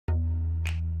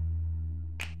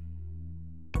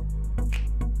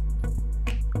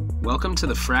Welcome to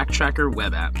the FracTracker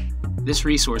web app. This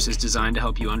resource is designed to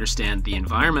help you understand the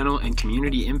environmental and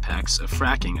community impacts of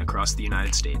fracking across the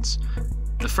United States.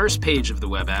 The first page of the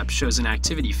web app shows an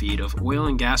activity feed of oil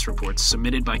and gas reports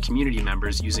submitted by community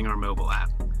members using our mobile app.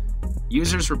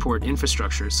 Users report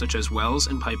infrastructure such as wells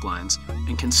and pipelines,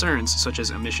 and concerns such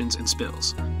as emissions and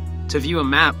spills. To view a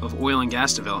map of oil and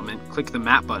gas development, click the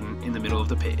Map button in the middle of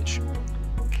the page.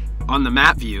 On the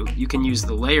map view, you can use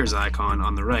the Layers icon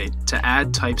on the right to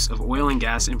add types of oil and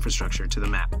gas infrastructure to the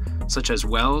map, such as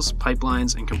wells,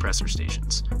 pipelines, and compressor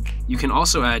stations. You can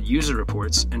also add user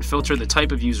reports and filter the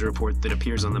type of user report that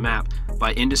appears on the map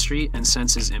by industry and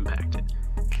senses impacted.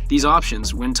 These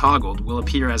options, when toggled, will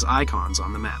appear as icons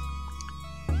on the map.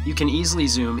 You can easily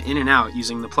zoom in and out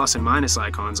using the plus and minus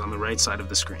icons on the right side of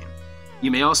the screen.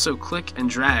 You may also click and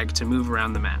drag to move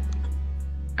around the map.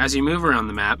 As you move around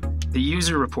the map, the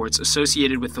user reports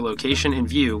associated with the location and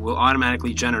view will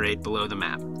automatically generate below the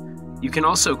map. You can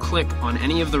also click on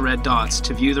any of the red dots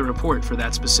to view the report for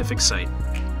that specific site.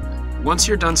 Once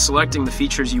you're done selecting the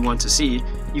features you want to see,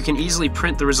 you can easily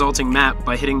print the resulting map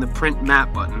by hitting the Print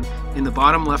Map button in the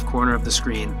bottom left corner of the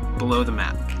screen below the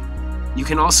map. You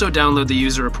can also download the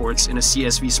user reports in a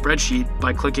CSV spreadsheet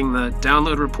by clicking the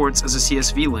Download Reports as a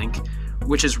CSV link,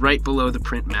 which is right below the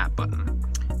Print Map button.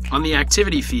 On the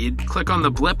activity feed, click on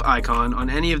the blip icon on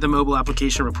any of the mobile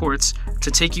application reports to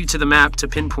take you to the map to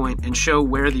pinpoint and show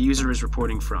where the user is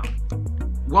reporting from.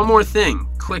 One more thing,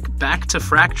 click back to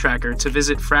FracTracker to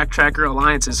visit FracTracker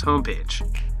Alliance's homepage.